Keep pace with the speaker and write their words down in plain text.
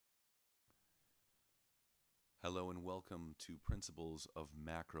Hello and welcome to Principles of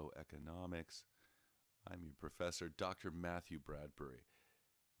Macroeconomics. I'm your professor, Dr. Matthew Bradbury.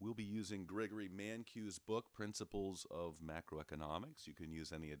 We'll be using Gregory Mankiw's book, Principles of Macroeconomics. You can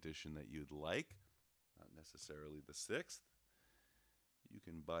use any edition that you'd like, not necessarily the 6th. You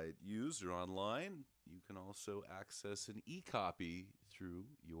can buy it used or online. You can also access an e-copy through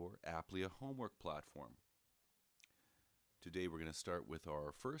your Applia homework platform. Today we're going to start with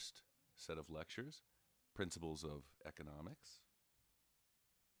our first set of lectures, Principles of Economics.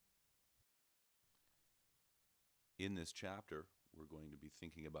 In this chapter, we're going to be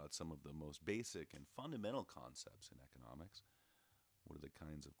thinking about some of the most basic and fundamental concepts in economics. What are the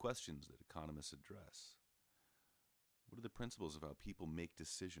kinds of questions that economists address? What are the principles of how people make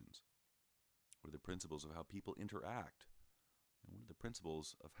decisions? What are the principles of how people interact? And what are the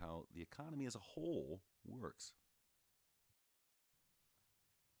principles of how the economy as a whole works?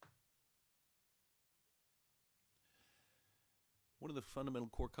 One of the fundamental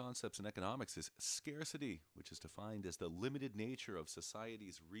core concepts in economics is scarcity, which is defined as the limited nature of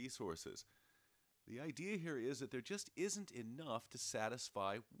society's resources. The idea here is that there just isn't enough to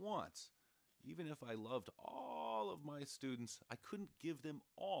satisfy wants. Even if I loved all of my students, I couldn't give them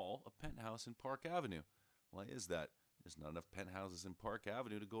all a penthouse in Park Avenue. Why is that? There's not enough penthouses in Park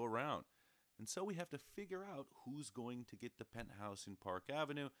Avenue to go around. And so we have to figure out who's going to get the penthouse in Park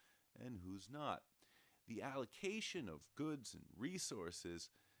Avenue and who's not. The allocation of goods and resources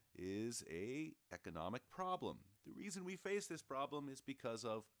is an economic problem. The reason we face this problem is because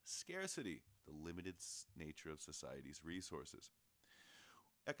of scarcity, the limited nature of society's resources.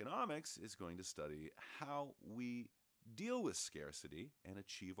 Economics is going to study how we deal with scarcity and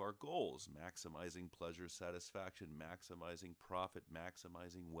achieve our goals, maximizing pleasure, satisfaction, maximizing profit,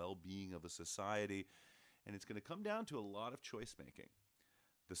 maximizing well-being of a society, and it's going to come down to a lot of choice making.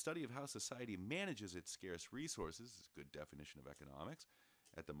 The study of how society manages its scarce resources is a good definition of economics.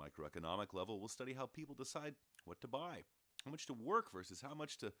 At the microeconomic level, we'll study how people decide what to buy, how much to work versus how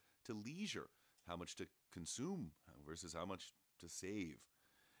much to leisure, how much to consume versus how much to save.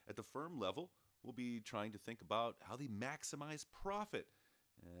 At the firm level, we'll be trying to think about how they maximize profit.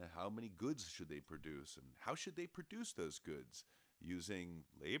 How many goods should they produce, and how should they produce those goods? Using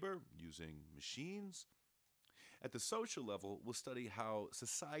labor, using machines? At the social level, we'll study how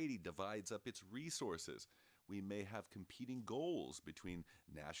society divides up its resources. We may have competing goals between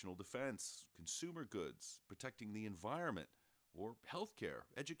national defense, consumer goods, protecting the environment, or healthcare,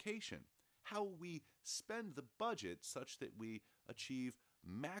 education. How we spend the budget such that we achieve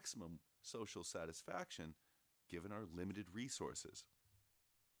maximum social satisfaction given our limited resources.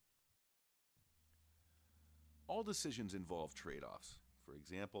 All decisions involve trade-offs. For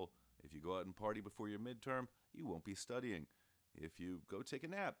example, if you go out and party before your midterm, you won't be studying. If you go take a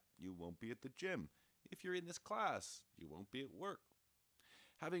nap, you won't be at the gym. If you're in this class, you won't be at work.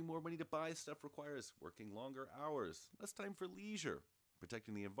 Having more money to buy stuff requires working longer hours, less time for leisure.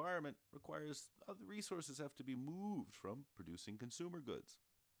 Protecting the environment requires other resources have to be moved from producing consumer goods.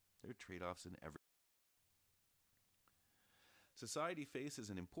 There are trade-offs in every. Society faces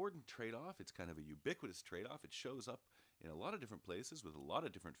an important trade-off. It's kind of a ubiquitous trade-off. It shows up in a lot of different places with a lot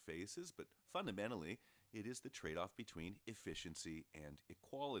of different faces, but fundamentally, it is the trade-off between efficiency and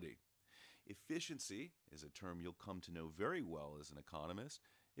equality. Efficiency is a term you'll come to know very well as an economist.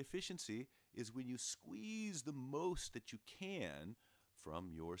 Efficiency is when you squeeze the most that you can from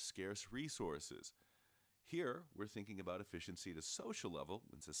your scarce resources. Here, we're thinking about efficiency at a social level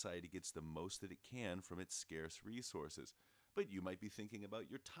when society gets the most that it can from its scarce resources. But you might be thinking about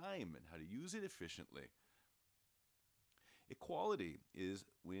your time and how to use it efficiently. Equality is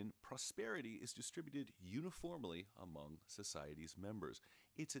when prosperity is distributed uniformly among society's members.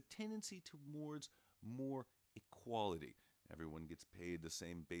 It's a tendency towards more equality. Everyone gets paid the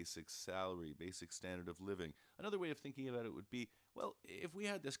same basic salary, basic standard of living. Another way of thinking about it would be, well, if we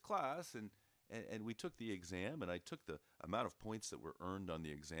had this class and we took the exam, and I took the amount of points that were earned on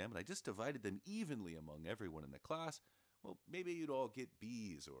the exam, and I just divided them evenly among everyone in the class, well, maybe you'd all get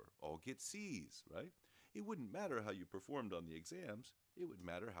B's or all get C's, right? It wouldn't matter how you performed on the exams. It would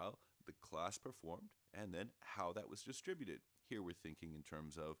matter how the class performed and then how that was distributed. Here we're thinking in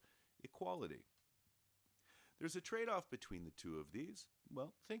terms of equality. There's a trade-off between the two of these.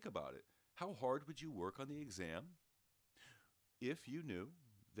 Well, think about it. How hard would you work on the exam if you knew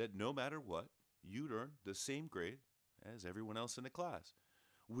that no matter what, you'd earn the same grade as everyone else in the class?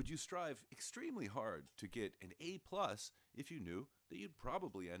 Would you strive extremely hard to get an A+ if you knew that you'd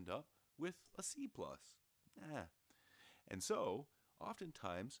probably end up with a C+? And so,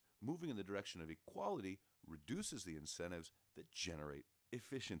 oftentimes, moving in the direction of equality reduces the incentives that generate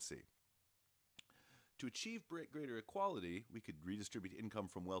efficiency. To achieve greater equality, we could redistribute income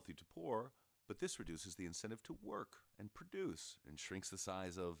from wealthy to poor, but this reduces the incentive to work and produce and shrinks the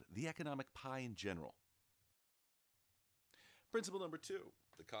size of the economic pie in general. Principle number 2,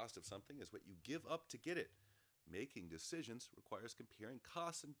 the cost of something is what you give up to get it. Making decisions requires comparing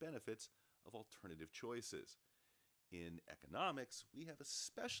costs and benefits of alternative choices. In economics, we have a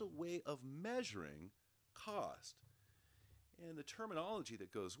special way of measuring cost, and the terminology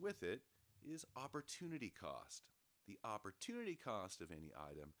that goes with it is opportunity cost. The opportunity cost of any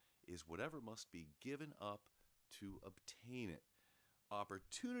item is whatever must be given up to obtain it.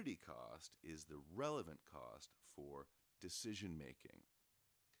 Opportunity cost is the relevant cost for decision making.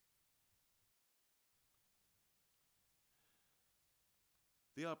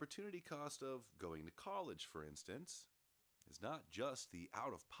 The opportunity cost of going to college, for instance, is not just the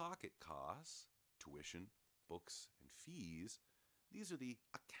out-of-pocket costs, tuition, books, and fees. These are the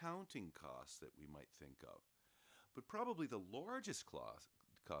accounting costs that we might think of. But probably the largest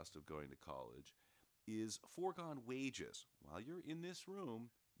cost of going to college is foregone wages. While you're in this room,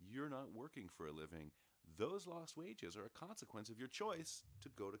 you're not working for a living. Those lost wages are a consequence of your choice to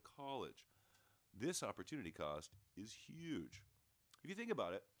go to college. This opportunity cost is huge. If you think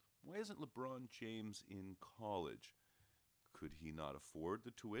about it, why isn't LeBron James in college? Could he not afford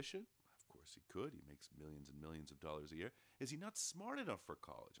the tuition? Of course he could. He makes millions and millions of dollars a year. Is he not smart enough for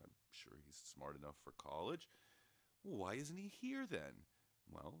college? I'm sure he's smart enough for college. Why isn't he here then?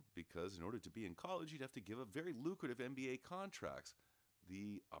 Well, because in order to be in college, you'd have to give up very lucrative MBA contracts.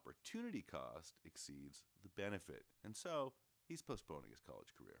 The opportunity cost exceeds the benefit, and so he's postponing his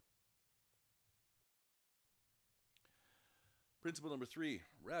college career. Principle number 3,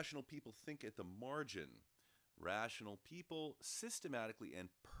 rational people think at the margin. Rational people systematically and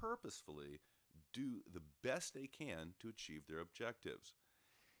purposefully do the best they can to achieve their objectives.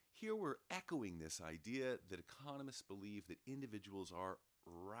 Here we're echoing this idea that economists believe that individuals are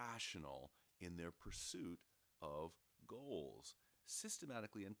rational in their pursuit of goals,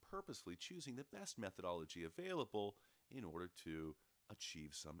 systematically and purposefully choosing the best methodology available in order to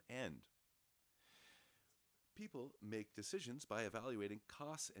achieve some end. People make decisions by evaluating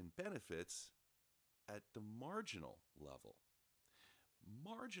costs and benefits at the marginal level.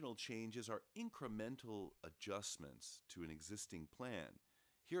 Marginal changes are incremental adjustments to an existing plan.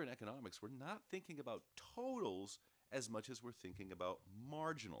 Here in economics, we're not thinking about totals as much as we're thinking about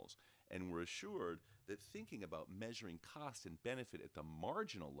marginals, and we're assured that thinking about measuring cost and benefit at the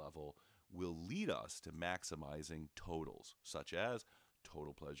marginal level will lead us to maximizing totals, such as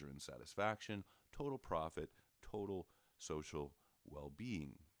total pleasure and satisfaction, total profit, total social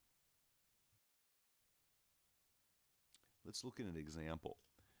well-being. Let's look at an example.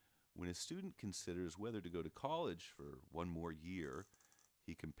 When a student considers whether to go to college for one more year,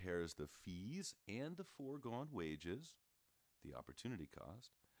 he compares the fees and the foregone wages, the opportunity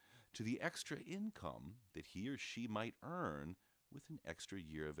cost, to the extra income that he or she might earn with an extra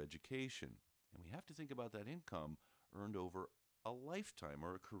year of education. And we have to think about that income earned over a lifetime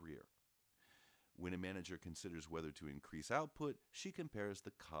or a career. When a manager considers whether to increase output, she compares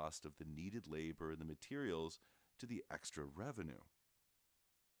the cost of the needed labor and the materials to the extra revenue.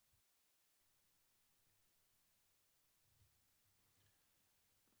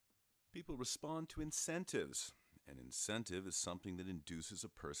 People respond to incentives. An incentive is something that induces a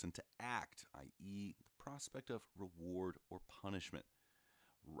person to act, i.e., the prospect of reward or punishment.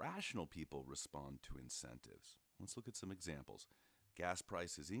 Rational people respond to incentives. Let's look at some examples. Gas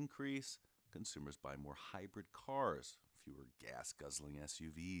prices increase, consumers buy more hybrid cars, fewer gas-guzzling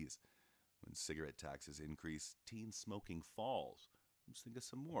SUVs. When cigarette taxes increase, teen smoking falls. Let's think of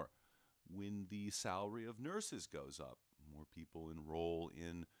some more. When the salary of nurses goes up, more people enroll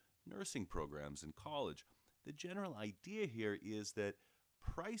in nursing programs in college. The general idea here is that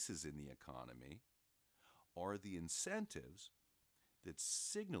prices in the economy are the incentives that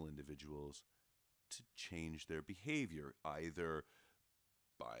signal individuals to change their behavior, either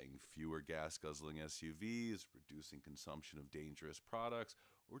buying fewer gas-guzzling SUVs, reducing consumption of dangerous products,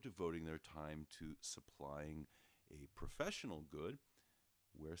 or devoting their time to supplying a professional good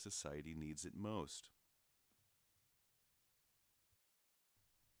where society needs it most.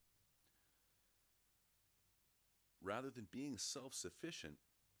 Rather than being self-sufficient,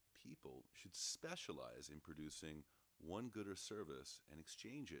 people should specialize in producing one good or service and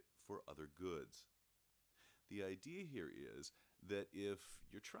exchange it for other goods. The idea here is that if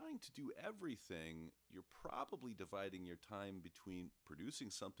you're trying to do everything, you're probably dividing your time between producing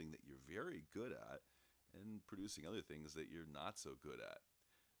something that you're very good at and producing other things that you're not so good at.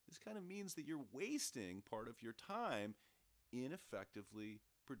 This kind of means that you're wasting part of your time ineffectively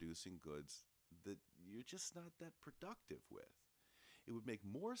producing goods that you're just not that productive with. It would make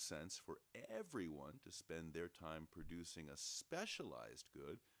more sense for everyone to spend their time producing a specialized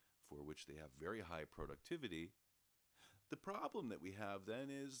good for which they have very high productivity. The problem that we have then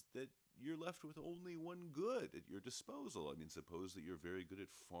is that you're left with only one good at your disposal. I mean, suppose that you're very good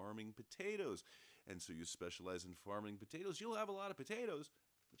at farming potatoes, and so you specialize in farming potatoes. You'll have a lot of potatoes,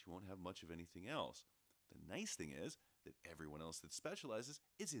 but you won't have much of anything else. The nice thing is that everyone else that specializes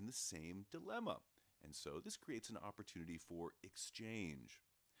is in the same dilemma, and so this creates an opportunity for exchange.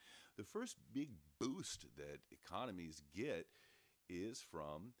 The first big boost that economies get is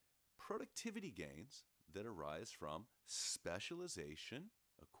from productivity gains that arise from specialization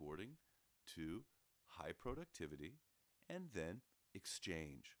according to high productivity and then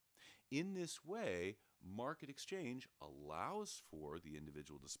exchange. In this way, market exchange allows for the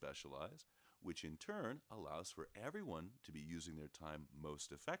individual to specialize, which in turn allows for everyone to be using their time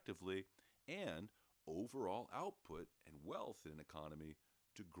most effectively and overall output and wealth in an economy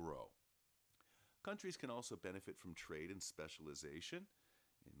to grow. Countries can also benefit from trade and specialization.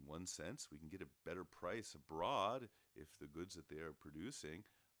 In one sense, we can get a better price abroad if the goods that they are producing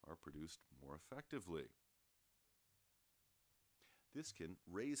are produced more effectively. This can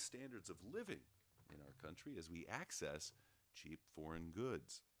raise standards of living in our country as we access cheap foreign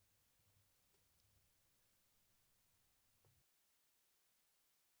goods.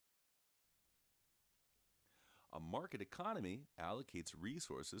 A market economy allocates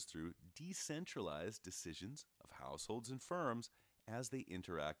resources through decentralized decisions of households and firms as they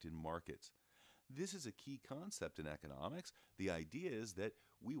interact in markets. This is a key concept in economics. The idea is that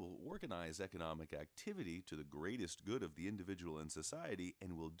we will organize economic activity to the greatest good of the individual and society,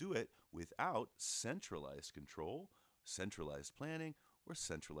 and we'll do it without centralized control, centralized planning, or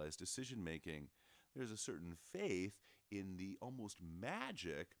centralized decision making. There's a certain faith in the almost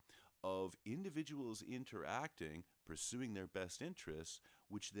magic of individuals interacting, pursuing their best interests,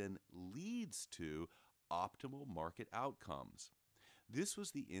 which then leads to optimal market outcomes. This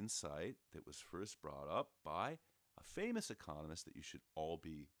was the insight that was first brought up by a famous economist that you should all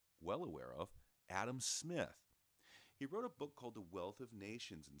be well aware of, Adam Smith. He wrote a book called The Wealth of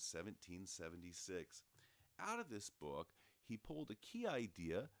Nations in 1776. Out of this book, he pulled a key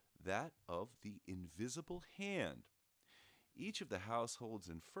idea, that of the invisible hand. Each of the households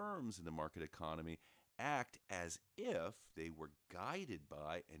and firms in the market economy act as if they were guided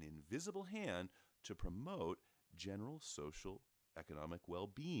by an invisible hand to promote general social economic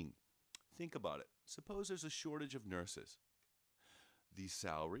well-being. Think about it. Suppose there's a shortage of nurses. The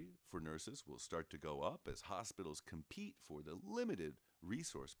salary for nurses will start to go up as hospitals compete for the limited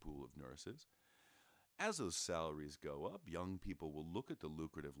resource pool of nurses. As those salaries go up, young people will look at the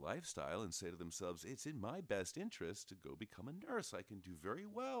lucrative lifestyle and say to themselves, it's in my best interest to go become a nurse. I can do very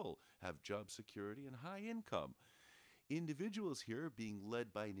well, have job security and high income. Individuals here are being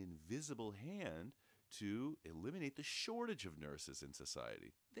led by an invisible hand to eliminate the shortage of nurses in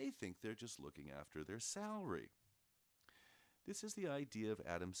society. They think they're just looking after their salary. This is the idea of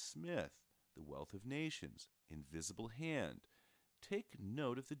Adam Smith, The Wealth of Nations, invisible hand. Take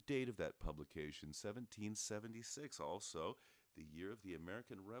note of the date of that publication, 1776, also the year of the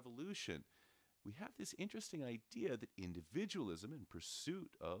American Revolution. We have this interesting idea that individualism in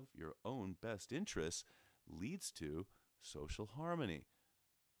pursuit of your own best interests leads to social harmony.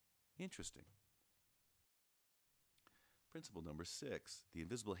 Interesting. Principle number 6. The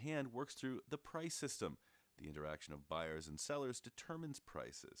invisible hand works through the price system. The interaction of buyers and sellers determines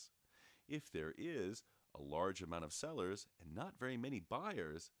prices. If there is a large amount of sellers and not very many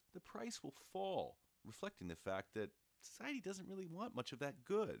buyers, the price will fall, reflecting the fact that society doesn't really want much of that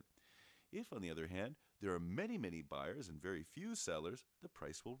good. If, on the other hand, there are many, many buyers and very few sellers, the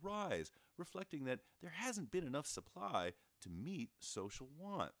price will rise, reflecting that there hasn't been enough supply to meet social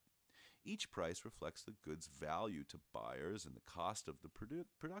want. Each price reflects the good's value to buyers and the cost of the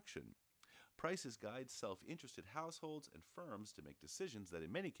production. Prices guide self-interested households and firms to make decisions that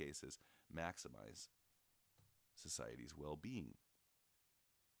in many cases maximize society's well-being.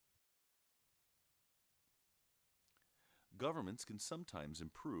 Governments can sometimes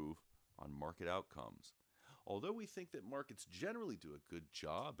improve on market outcomes. Although we think that markets generally do a good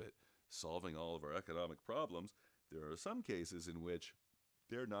job at solving all of our economic problems, there are some cases in which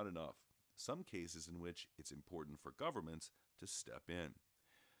they're not enough. Some cases in which it's important for governments to step in.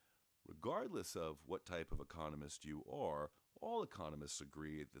 Regardless of what type of economist you are, all economists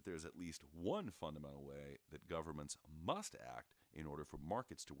agree that there's at least one fundamental way that governments must act in order for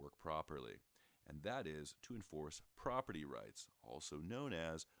markets to work properly, and that is to enforce property rights, also known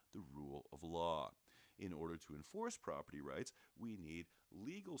as the rule of law. In order to enforce property rights, we need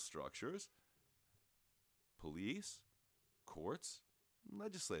legal structures police, courts,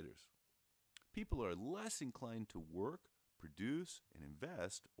 legislators. People are less inclined to work, produce, and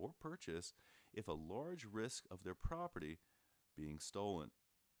invest or purchase if a large risk of their property being stolen.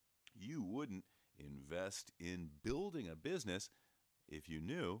 You wouldn't invest in building a business if you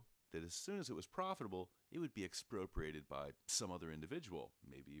knew that as soon as it was profitable, it would be expropriated by some other individual,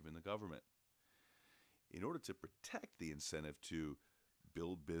 maybe even the government. In order to protect the incentive to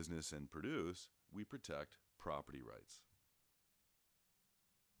build business and produce, we protect property rights.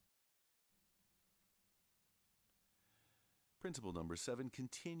 Principle number 7,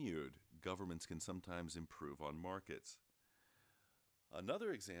 continued. Governments can sometimes improve on markets.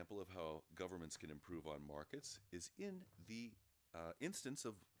 Another example of how governments can improve on markets is in the instance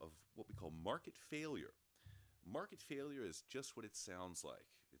of what we call market failure. Market failure is just what it sounds like.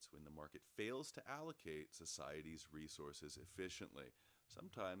 It's when the market fails to allocate society's resources efficiently.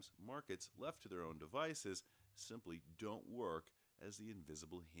 Sometimes markets, left to their own devices, simply don't work as the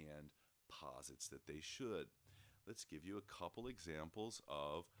invisible hand posits that they should. Let's give you a couple examples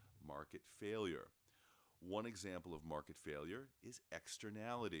of market failure. One example of market failure is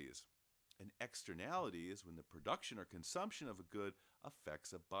externalities. An externality is when the production or consumption of a good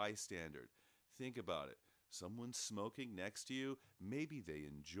affects a bystander. Think about it. Someone's smoking next to you, maybe they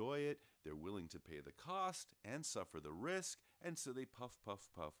enjoy it, they're willing to pay the cost and suffer the risk, and so they puff, puff,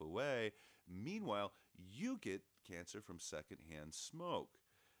 puff away. Meanwhile, you get cancer from secondhand smoke.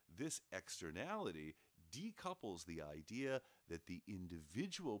 This externality decouples the idea that the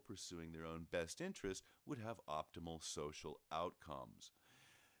individual pursuing their own best interest would have optimal social outcomes.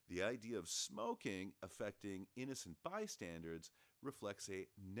 The idea of smoking affecting innocent bystanders reflects a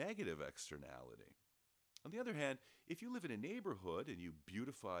negative externality. On the other hand, if you live in a neighborhood and you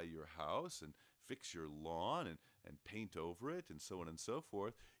beautify your house and fix your lawn and paint over it and so on and so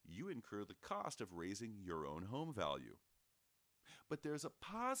forth, you incur the cost of raising your own home value. But there's a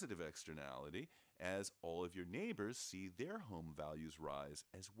positive externality as all of your neighbors see their home values rise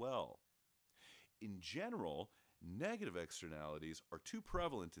as well. In general, negative externalities are too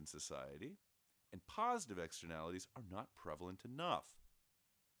prevalent in society, and positive externalities are not prevalent enough.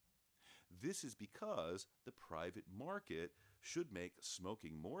 This is because the private market should make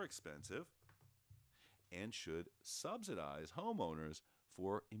smoking more expensive and should subsidize homeowners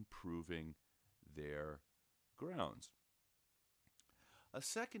for improving their grounds. A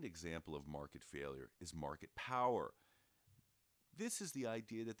second example of market failure is market power. This is the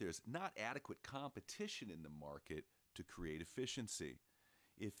idea that there's not adequate competition in the market to create efficiency.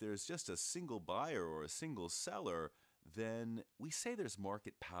 If there's just a single buyer or a single seller, then we say there's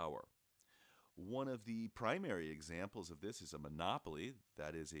market power. One of the primary examples of this is a monopoly,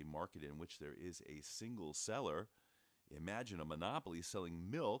 that is a market in which there is a single seller. Imagine a monopoly selling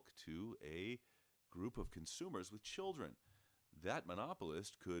milk to a group of consumers with children. That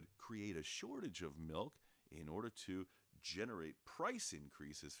monopolist could create a shortage of milk in order to generate price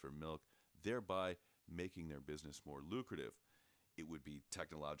increases for milk, thereby making their business more lucrative. It would be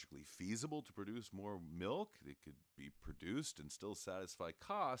technologically feasible to produce more milk. It could be produced and still satisfy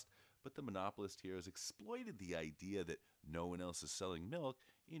cost, but the monopolist here has exploited the idea that no one else is selling milk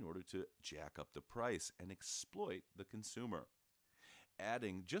in order to jack up the price and exploit the consumer.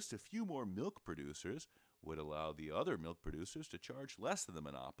 Adding just a few more milk producers would allow the other milk producers to charge less than the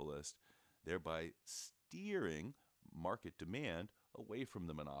monopolist, thereby steering market demand away from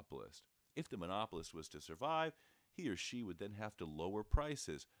the monopolist. If the monopolist was to survive, he or she would then have to lower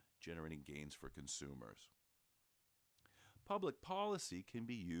prices, generating gains for consumers. Public policy can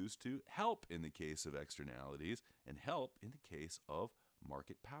be used to help in the case of externalities and help in the case of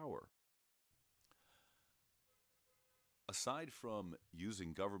market power. Aside from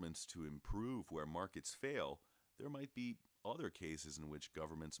using governments to improve where markets fail, there might be other cases in which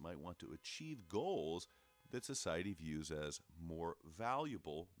governments might want to achieve goals that society views as more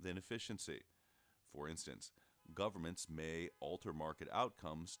valuable than efficiency. For instance, governments may alter market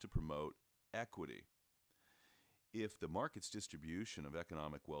outcomes to promote equity. If the market's distribution of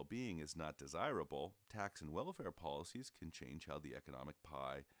economic well-being is not desirable, tax and welfare policies can change how the economic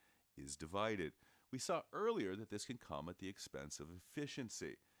pie is divided. We saw earlier that this can come at the expense of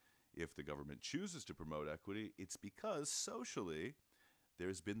efficiency. If the government chooses to promote equity, it's because socially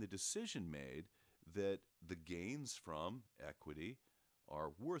there's been the decision made that the gains from equity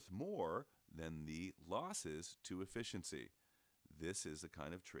are worth more than the losses to efficiency. This is the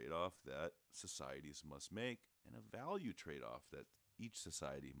kind of trade-off that societies must make and a value trade-off that each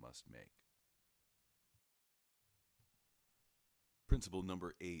society must make. Principle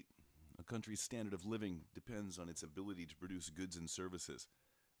number 8. A country's standard of living depends on its ability to produce goods and services.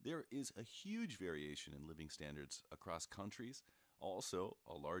 There is a huge variation in living standards across countries, also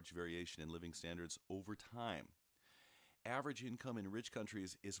a large variation in living standards over time. Average income in rich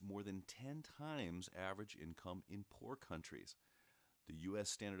countries is more than 10 times average income in poor countries. The U.S.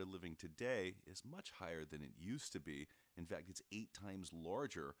 standard of living today is much higher than it used to be. In fact, it's 8 times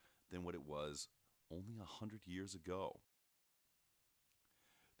larger than what it was only 100 years ago.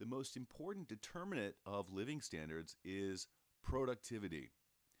 The most important determinant of living standards is productivity.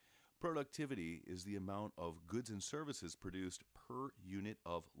 Productivity is the amount of goods and services produced per unit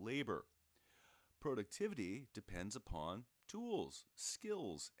of labor. Productivity depends upon tools,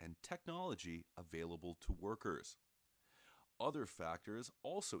 skills, and technology available to workers. Other factors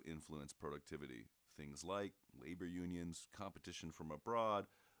also influence productivity, things like labor unions, competition from abroad,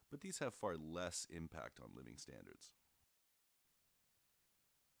 but these have far less impact on living standards.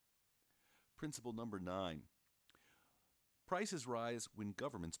 Principle number 9. Prices rise when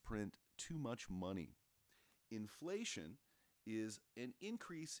governments print too much money. Inflation is an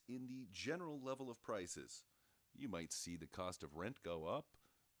increase in the general level of prices. You might see the cost of rent go up,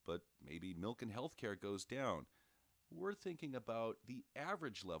 but maybe milk and healthcare goes down. We're thinking about the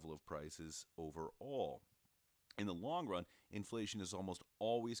average level of prices overall. In the long run, inflation is almost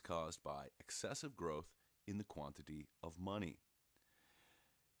always caused by excessive growth in the quantity of money.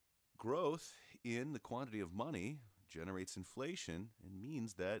 Growth in the quantity of money generates inflation and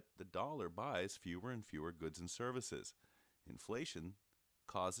means that the dollar buys fewer and fewer goods and services. Inflation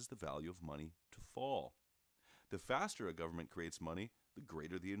causes the value of money to fall. The faster a government creates money, the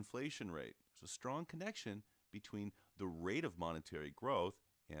greater the inflation rate. There's a strong connection between the rate of monetary growth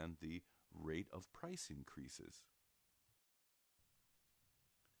and the rate of price increases.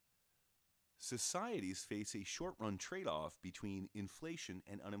 Societies face a short-run trade-off between inflation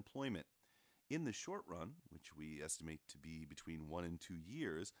and unemployment. In the short run, which we estimate to be between 1 and 2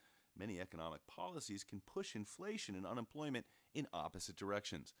 years, many economic policies can push inflation and unemployment in opposite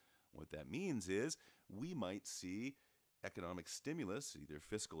directions. What that means is we might see economic stimulus, either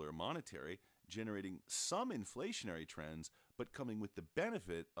fiscal or monetary, generating some inflationary trends, but coming with the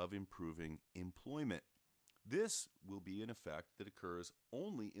benefit of improving employment. This will be an effect that occurs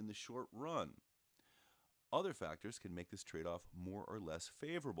only in the short run. Other factors can make this trade-off more or less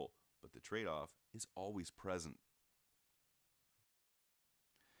favorable, but the trade-off is always present.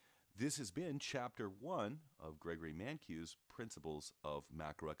 This has been Chapter 1 of Gregory Mankiw's Principles of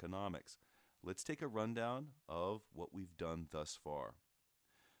Macroeconomics. Let's take a rundown of what we've done thus far.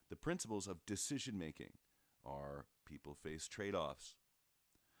 The principles of decision-making are people face trade-offs.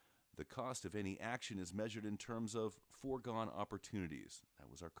 The cost of any action is measured in terms of foregone opportunities.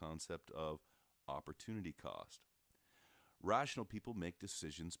 That was our concept of opportunity cost. Rational people make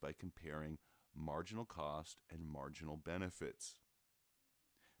decisions by comparing marginal cost and marginal benefits.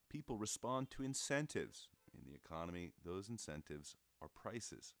 People respond to incentives. In the economy, those incentives are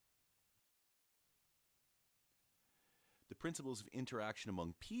prices. The principles of interaction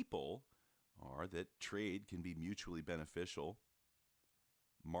among people are that trade can be mutually beneficial.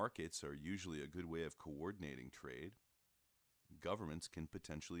 Markets are usually a good way of coordinating trade. Governments can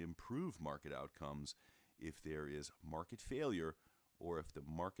potentially improve market outcomes if there is market failure or if the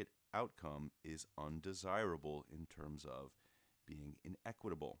market outcome is undesirable in terms of being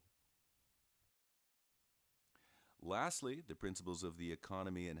inequitable. Lastly, the principles of the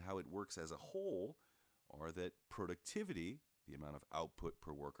economy and how it works as a whole are that productivity, the amount of output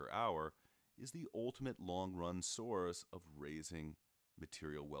per worker hour, is the ultimate long-run source of raising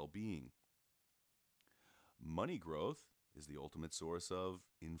material well-being. Money growth is the ultimate source of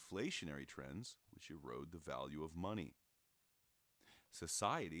inflationary trends, which erode the value of money.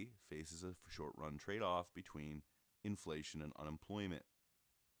 Society faces a short-run trade-off between inflation and unemployment.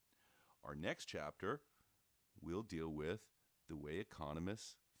 Our next chapter will deal with the way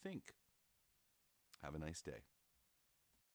economists think. Have a nice day.